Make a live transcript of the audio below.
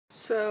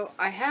So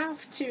I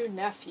have two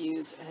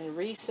nephews, and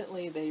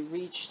recently they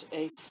reached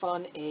a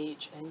fun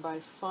age, and by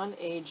fun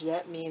age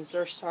that means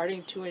they're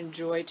starting to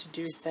enjoy to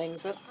do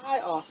things that I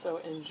also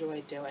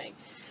enjoy doing.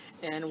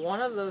 And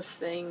one of those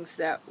things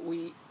that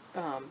we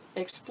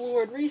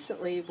explored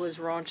recently was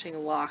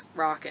launching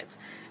rockets,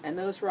 and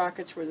those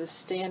rockets were the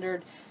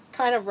standard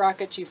kind of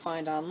rockets you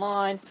find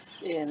online,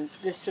 and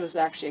this was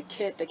actually a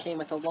kit that came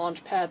with a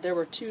launch pad. There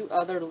were two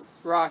other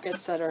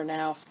rockets that are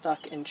now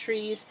stuck in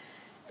trees,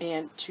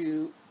 and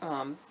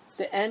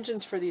the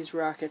engines for these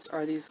rockets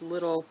are these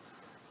little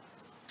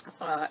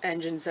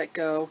engines that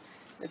go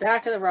in the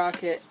back of the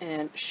rocket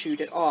and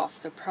shoot it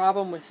off. The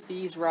problem with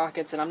these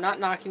rockets, and I'm not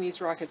knocking these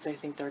rockets, I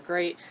think they're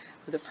great,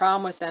 but the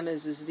problem with them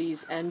is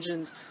these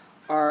engines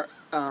are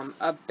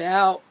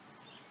about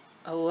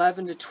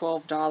 $11 to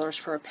 $12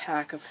 for a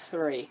pack of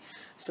 3.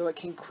 So it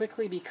can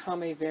quickly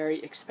become a very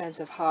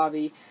expensive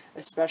hobby,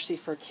 especially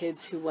for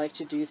kids who like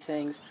to do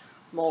things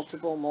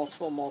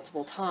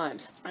multiple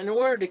times. In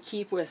order to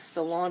keep with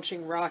the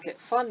launching rocket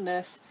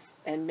funness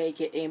and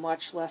make it a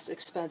much less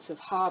expensive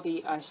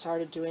hobby, I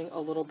started doing a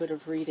little bit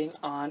of reading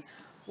on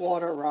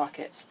water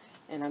rockets,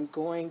 and I'm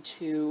going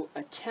to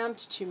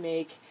attempt to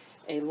make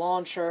a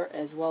launcher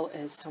as well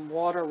as some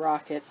water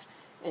rockets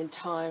in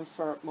time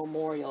for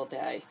Memorial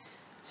Day.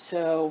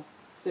 So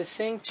the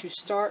thing to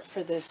start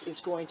for this is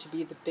going to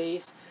be the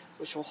base,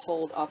 which will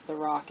hold up the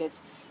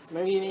rockets. I'm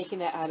going to be making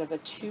that out of a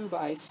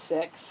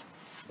 2x6,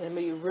 and I'm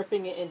going to be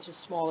ripping it into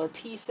smaller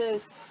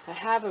pieces. I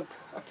have a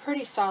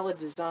pretty solid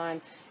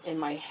design in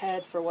my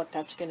head for what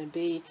that's going to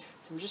be,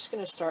 so I'm just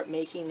going to start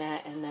making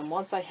that, and then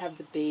once I have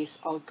the base,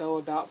 I'll go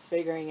about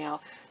figuring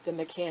out the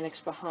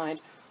mechanics behind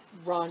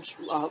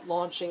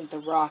launching the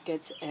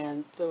rockets.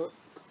 And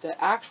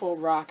the actual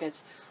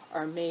rockets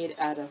are made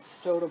out of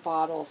soda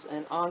bottles,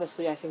 and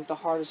honestly I think the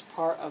hardest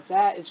part of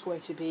that is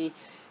going to be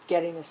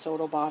getting the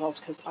soda bottles,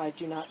 because I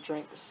do not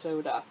drink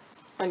soda.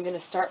 I'm going to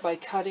start by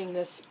cutting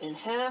this in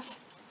half,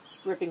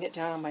 ripping it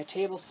down on my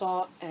table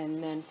saw,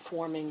 and then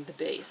forming the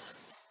base.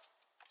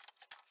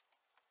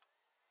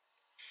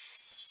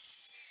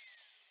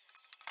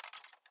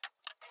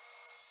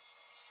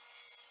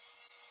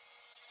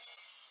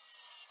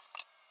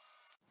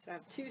 So I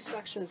have two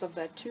sections of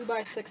that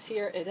 2x6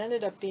 here. It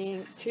ended up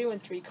being 2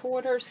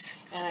 3/4,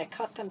 and I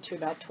cut them to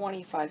about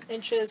 25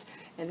 inches,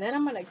 and then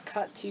I'm going to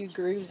cut 2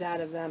 grooves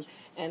out of them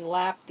and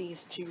lap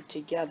these two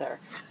together.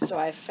 So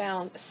I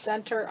found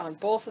center on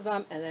both of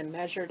them and then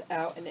measured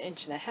out 1.5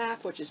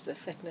 inches, which is the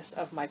thickness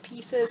of my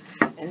pieces,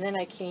 and then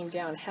I came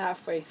down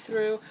halfway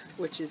through,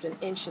 which is 1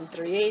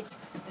 3/8 inches,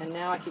 and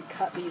now I could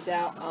cut these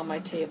out on my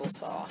table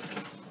saw.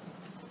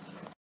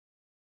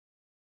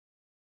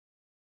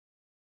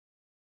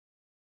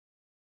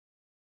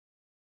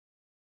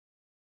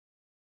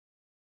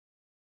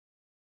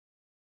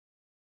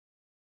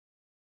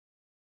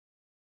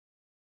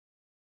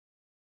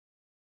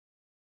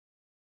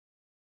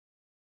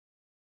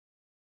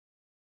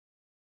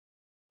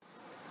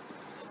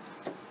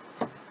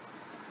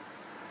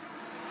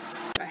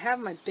 I have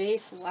my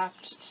base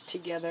lapped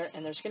together,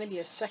 and there's going to be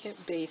a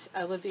second base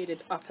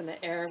elevated up in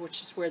the air,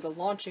 which is where the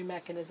launching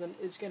mechanism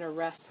is going to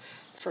rest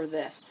for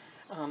this.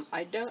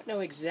 I don't know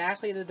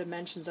exactly the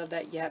dimensions of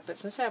that yet, but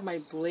since I have my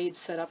blade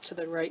set up to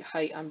the right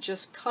height, I'm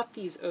just cut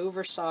these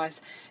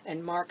oversized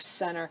and mark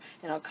center,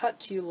 and I'll cut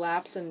 2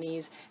 laps in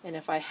these, and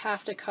if I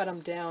have to cut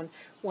them down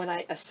when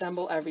I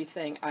assemble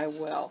everything, I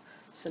will.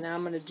 So now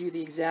I'm going to do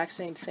the exact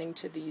same thing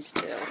to these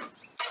two.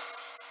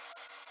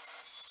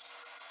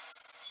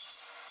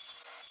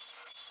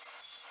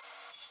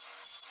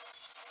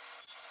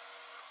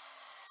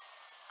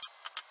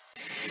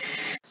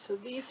 So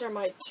these are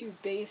my 2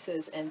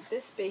 bases, and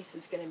this base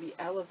is going to be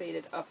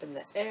elevated up in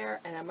the air,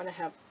 and I'm going to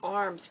have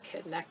arms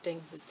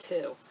connecting the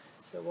two.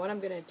 So what I'm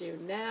going to do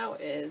now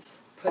is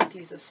put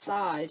these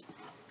aside,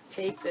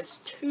 take this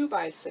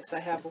 2x6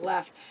 I have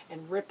left,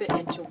 and rip it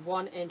into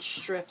 1-inch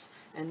strips,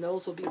 and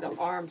those will be the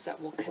arms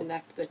that will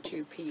connect the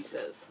 2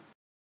 pieces.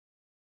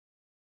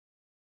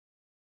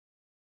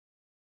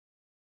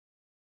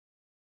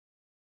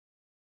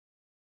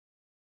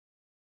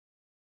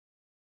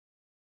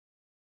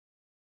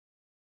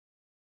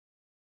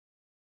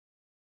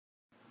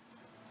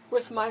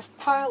 With my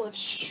pile of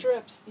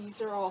strips,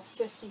 these are all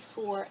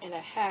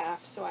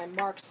 54.5, so I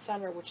marked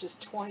center, which is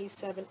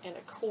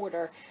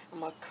 27.25. I'm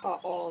going to cut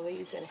all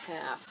these in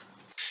half.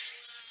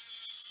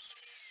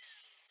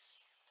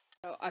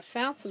 So I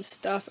found some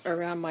stuff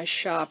around my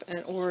shop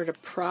in order to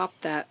prop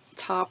that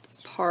top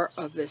part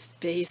of this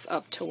base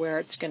up to where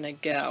it's going to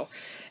go,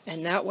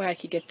 and that way I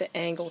could get the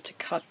angle to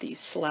cut these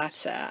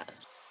slats at.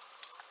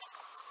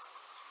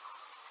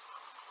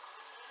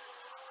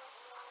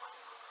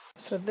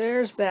 So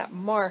there's that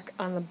mark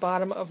on the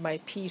bottom of my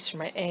piece for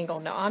my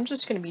angle. Now I'm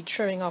just going to be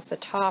trimming off the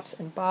tops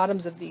and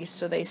bottoms of these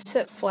so they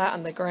sit flat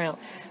on the ground,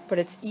 but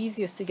it's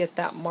easiest to get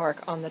that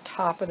mark on the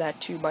top of that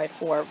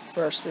 2x4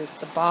 versus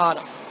the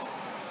bottom.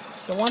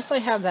 So once I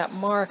have that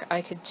mark,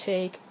 I could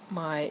take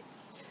my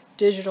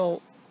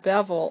digital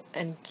bevel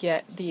and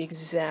get the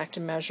exact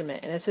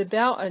measurement, and it's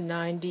about a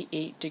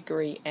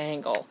 98-degree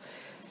angle.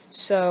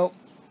 So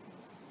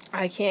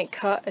I can't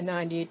cut a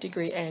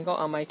 98-degree angle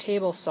on my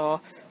table saw,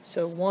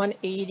 so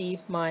 180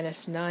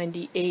 minus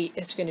 98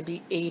 is going to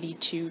be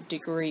 82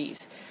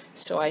 degrees.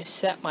 So I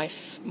set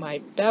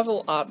my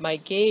bevel up, my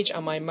gauge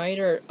on my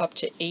miter up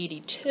to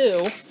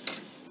 82.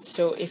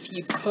 So if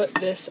you put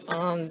this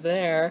on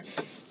there,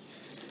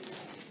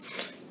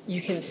 you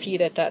can see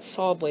that that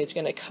saw blade is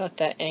going to cut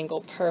that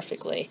angle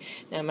perfectly.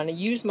 Now I'm going to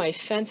use my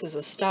fence as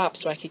a stop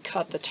so I can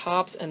cut the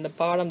tops and the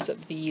bottoms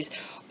of these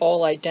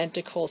all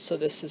identical, so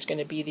this is going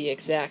to be the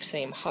exact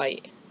same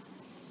height.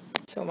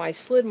 So I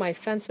slid my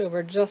fence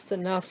over just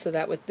enough so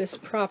that with this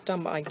propped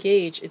on my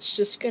gauge, it's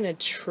just going to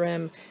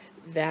trim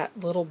that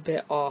little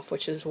bit off,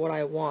 which is what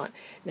I want.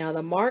 Now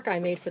the mark I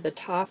made for the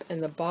top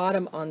and the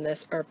bottom on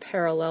this are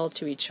parallel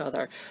to each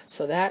other.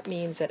 So that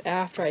means that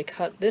after I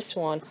cut this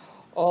one,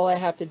 all I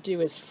have to do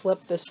is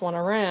flip this one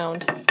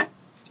around,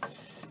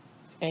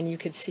 and you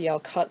can see I'll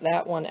cut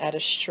that one at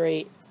a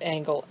straight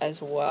angle as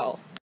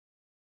well.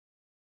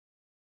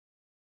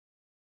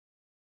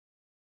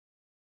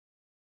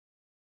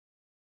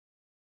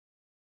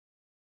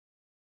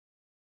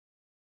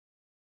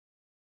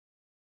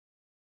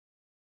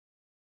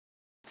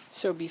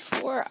 So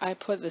before I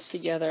put this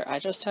together, I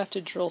just have to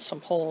drill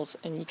some holes,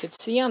 and you can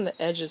see on the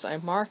edges I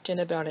marked in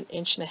about 1.5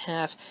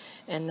 inches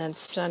and then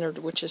centered,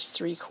 which is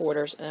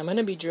 3/4, and I'm going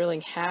to be drilling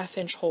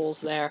 1/2-inch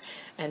holes there,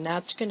 and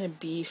that's going to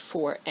be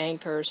for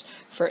anchors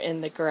for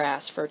in the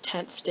grass, for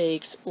tent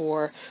stakes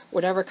or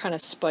whatever kind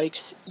of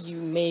spikes you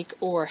make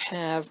or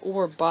have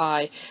or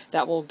buy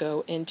that will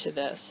go into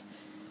this.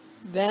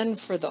 Then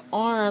for the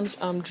arms,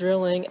 I'm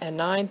drilling a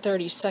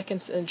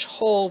 9/32 inch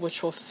hole,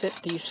 which will fit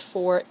these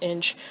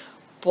 4-inch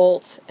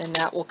bolts, and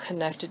that will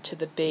connect it to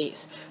the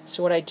base.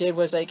 So what I did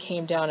was I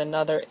came down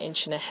another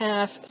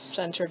 1.5 inches,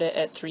 centered it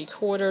at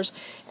 3/4,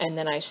 and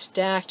then I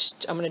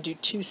stacked. I'm going to do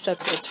 2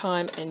 sets at a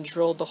time and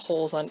drilled the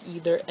holes on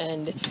either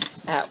end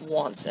at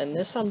once. And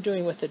this I'm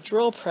doing with a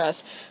drill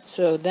press,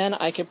 so then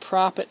I could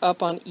prop it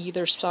up on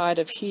either side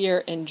of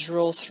here and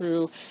drill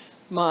through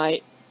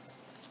my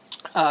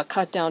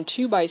cut down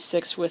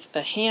 2x6 with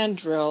a hand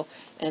drill,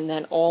 and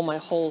then all my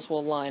holes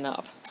will line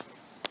up.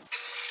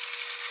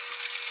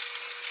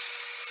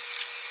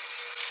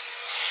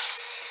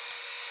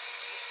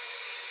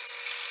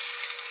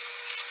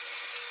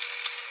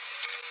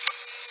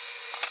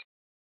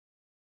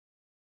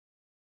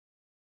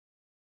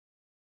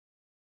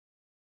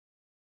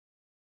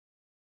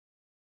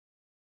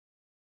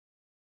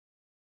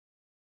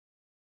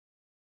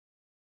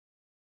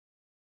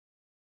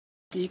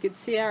 So you can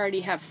see I already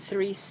have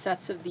 3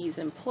 sets of these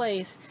in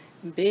place.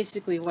 And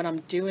basically what I'm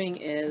doing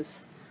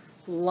is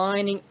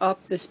lining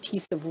up this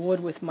piece of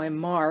wood with my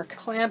mark,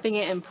 clamping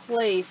it in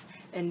place,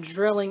 and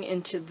drilling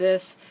into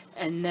this,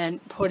 and then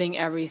putting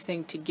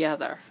everything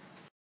together.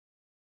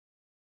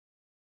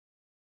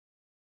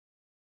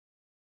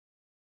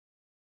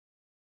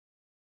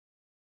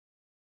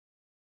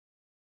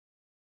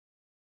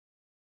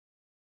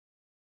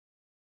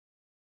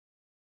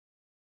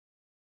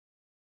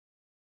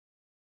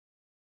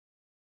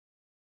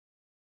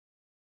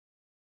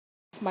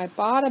 My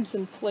bottom's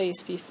in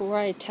place. Before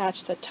I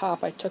attach the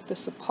top, I took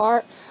this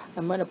apart.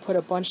 I'm going to put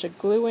a bunch of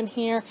glue in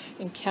here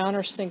and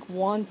countersink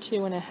 1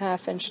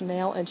 2.5-inch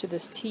nail into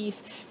this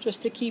piece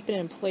just to keep it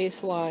in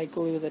place while I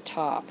glue the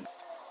top.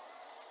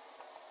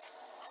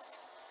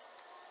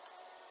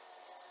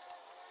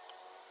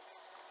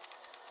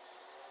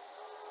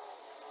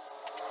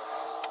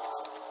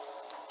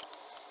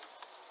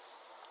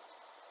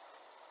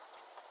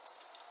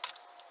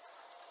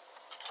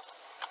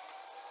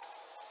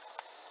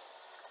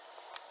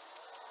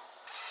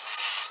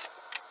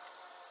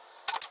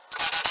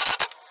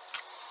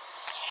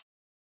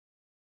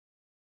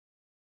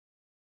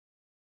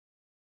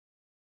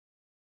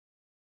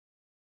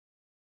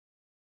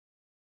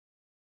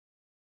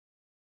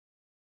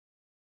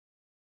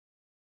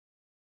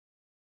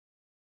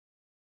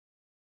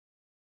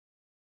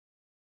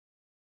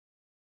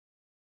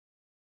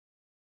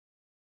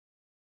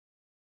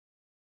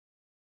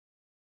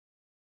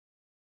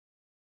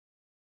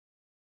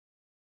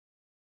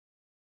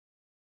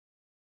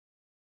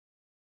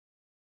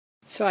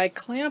 So I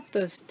clamp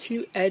those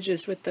 2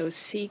 edges with those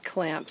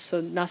C-clamps so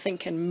nothing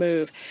can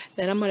move.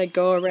 Then I'm going to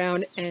go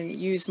around and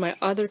use my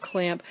other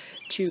clamp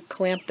to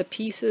clamp the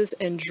pieces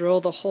and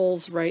drill the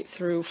holes right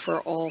through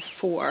for all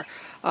 4.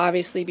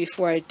 Obviously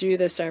before I do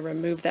this, I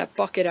remove that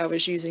bucket I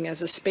was using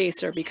as a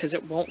spacer because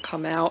it won't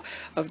come out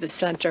of the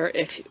center.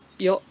 If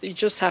you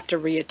just have to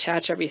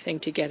reattach everything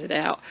to get it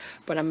out.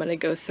 But I'm going to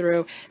go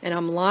through and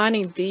I'm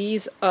lining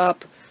these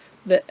up,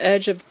 the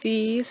edge of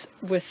these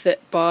with the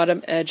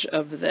bottom edge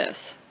of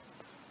this.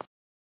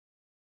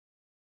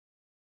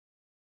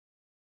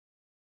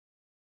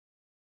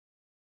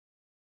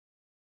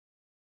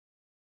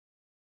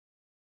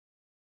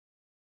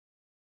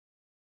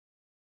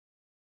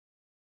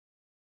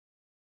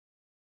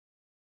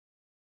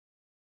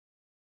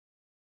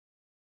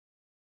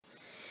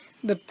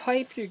 The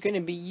pipe you're going to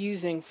be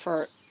using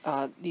for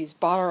these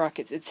bottle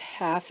rockets, it's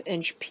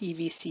 1/2-inch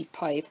PVC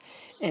pipe,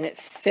 and it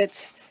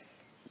fits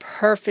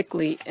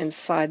perfectly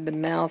inside the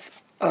mouth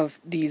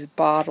of these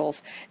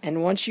bottles,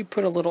 and once you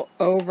put a little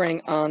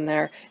O-ring on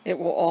there, it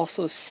will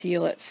also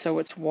seal it so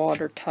it's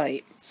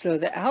watertight. So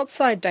the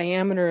outside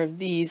diameter of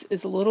these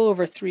is a little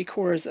over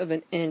 3/4 of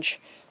an inch.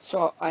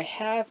 So I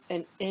have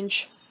an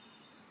inch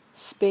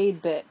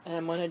spade bit, and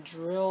I'm going to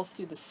drill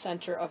through the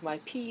center of my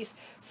piece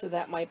so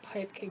that my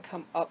pipe can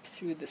come up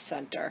through the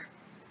center.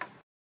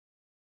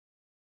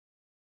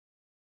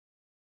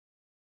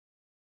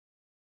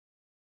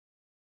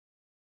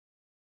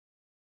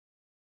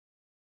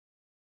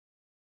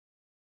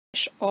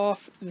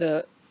 Off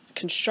the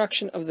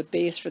construction of the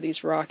base for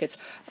these rockets,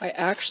 I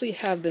actually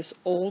have this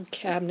old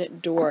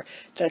cabinet door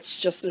that's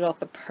just about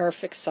the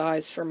perfect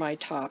size for my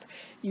top.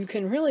 You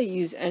can really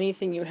use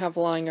anything you have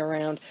lying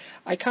around.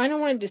 I kind of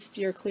wanted to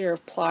steer clear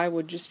of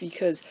plywood just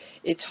because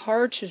it's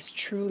hard to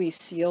truly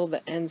seal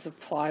the ends of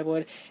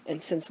plywood,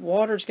 and since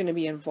water is going to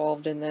be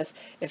involved in this,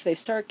 if they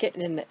start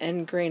getting in the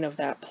end grain of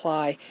that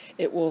ply,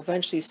 it will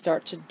eventually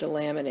start to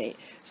delaminate.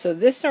 So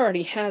this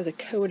already has a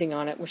coating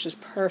on it, which is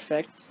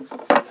perfect.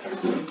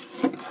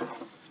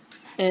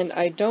 And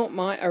I don't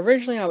mind,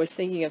 originally I was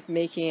thinking of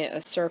making it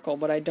a circle,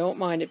 but I don't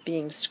mind it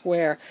being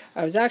square.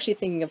 I was actually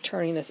thinking of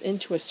turning this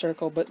into a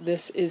circle, but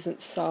this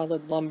isn't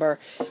solid lumber.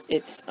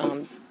 It's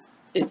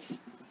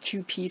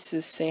two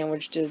pieces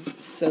sandwiched,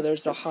 so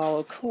there's a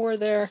hollow core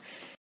there.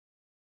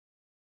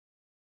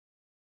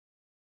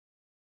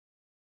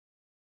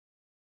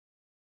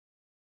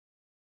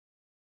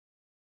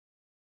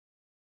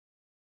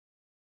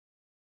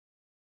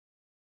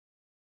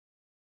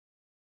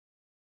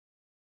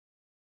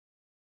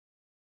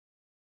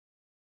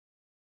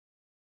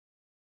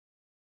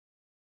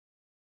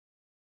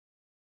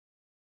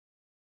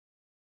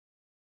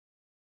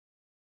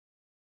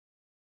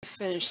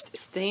 Finished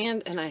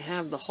stand, and I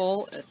have the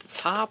hole at the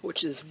top,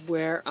 which is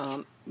where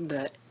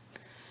the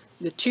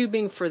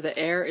tubing for the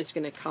air is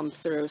going to come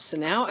through. So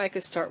now I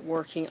can start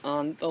working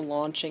on the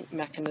launching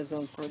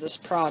mechanism for this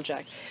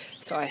project.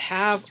 So I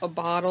have a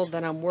bottle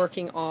that I'm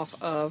working off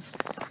of,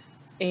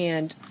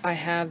 and I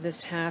have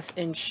this 1/2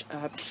 inch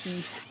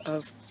piece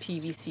of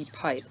PVC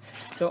pipe.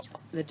 So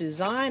the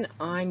design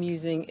I'm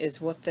using is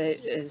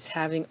is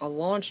having a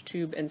launch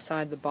tube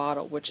inside the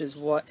bottle, which is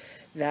what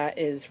that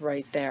is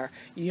right there.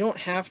 You don't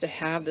have to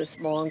have this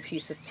long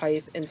piece of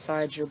pipe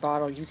inside your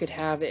bottle. You could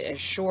have it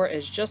as short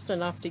as just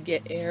enough to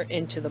get air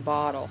into the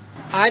bottle.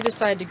 I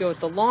decided to go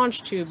with the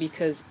launch tube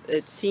because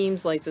it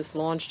seems like this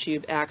launch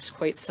tube acts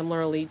quite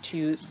similarly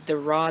to the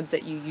rods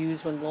that you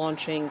use when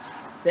launching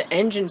the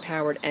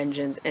engine-powered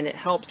engines, and it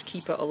helps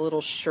keep it a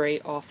little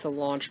straight off the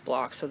launch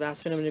block. So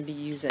that's what I'm going to be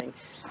using.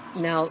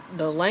 Now,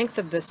 the length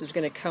of this is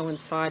going to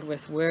coincide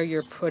with where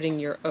you're putting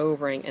your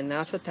O-ring, and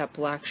that's what that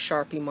black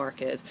Sharpie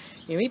mark is.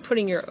 You're going to be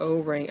putting your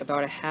O-ring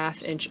about a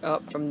 1/2 inch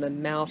up from the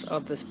mouth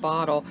of this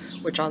bottle,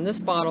 which on this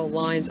bottle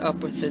lines up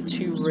with the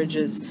two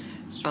ridges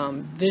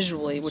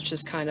visually, which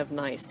is kind of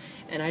nice.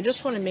 And I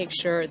just want to make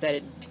sure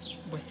that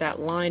with that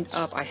lined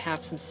up, I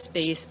have some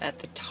space at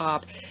the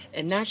top,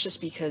 and that's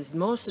just because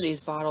most of these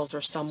bottles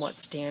are somewhat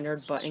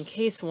standard, but in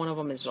case one of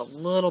them is a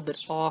little bit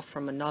off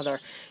from another,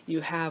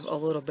 you have a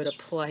little bit of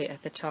play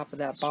at the top of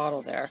that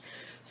bottle there.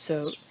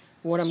 So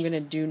what I'm going to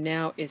do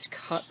now is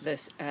cut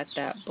this at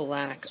that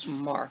black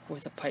mark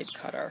with a pipe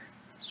cutter.